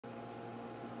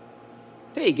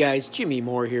Hey guys, Jimmy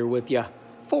Moore here with you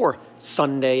for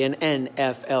Sunday, an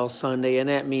NFL Sunday, and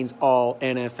that means all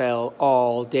NFL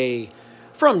all day.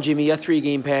 From Jimmy, a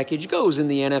 3-game package goes in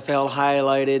the NFL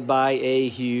highlighted by a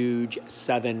huge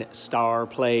 7-star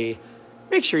play.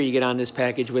 Make sure you get on this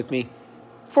package with me.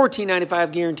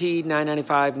 $14.95 guaranteed,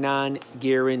 $9.95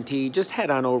 non-guaranteed. Just head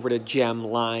on over to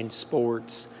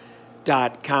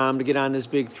GemLineSports.com to get on this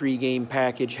big 3-game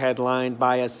package headlined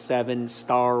by a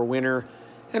 7-star winner.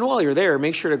 And while you're there,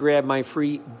 make sure to grab my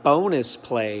free bonus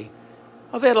play,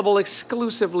 available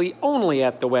exclusively only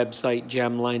at the website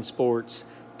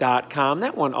GemLineSports.com.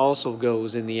 That one also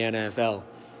goes in the NFL.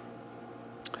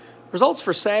 Results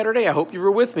for Saturday, I hope you were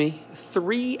with me.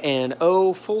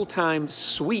 3-0 full-time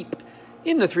sweep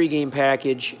in the 3-game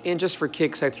package. And just for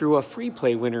kicks, I threw a free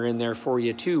play winner in there for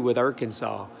you too with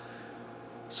Arkansas.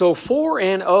 So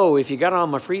 4-0 if you got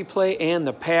on my free play and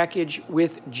the package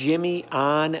with Jimmy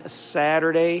on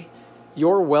Saturday,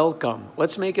 you're welcome.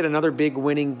 Let's make it another big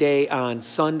winning day on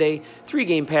Sunday.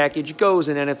 3-game package goes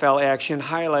in NFL action,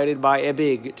 highlighted by a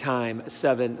big-time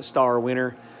 7-star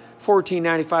winner.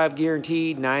 $14.95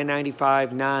 guaranteed,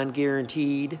 $9.95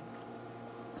 non-guaranteed.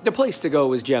 The place to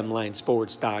go is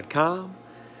GemLineSports.com.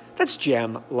 That's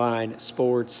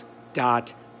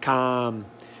GemLineSports.com.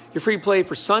 Your free play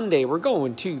for Sunday, we're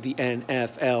going to the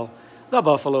NFL. The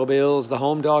Buffalo Bills, the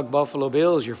home dog Buffalo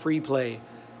Bills, your free play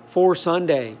for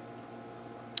Sunday.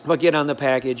 But get on the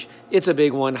package. It's a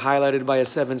big one, highlighted by a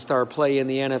 7-star play in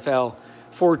the NFL.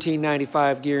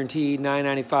 $14.95 guaranteed,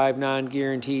 $9.95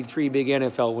 non-guaranteed, 3 big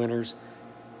NFL winners.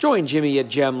 Join Jimmy at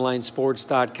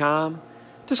GemLineSports.com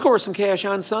to score some cash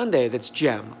on Sunday. That's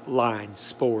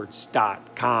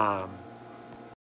GemLineSports.com.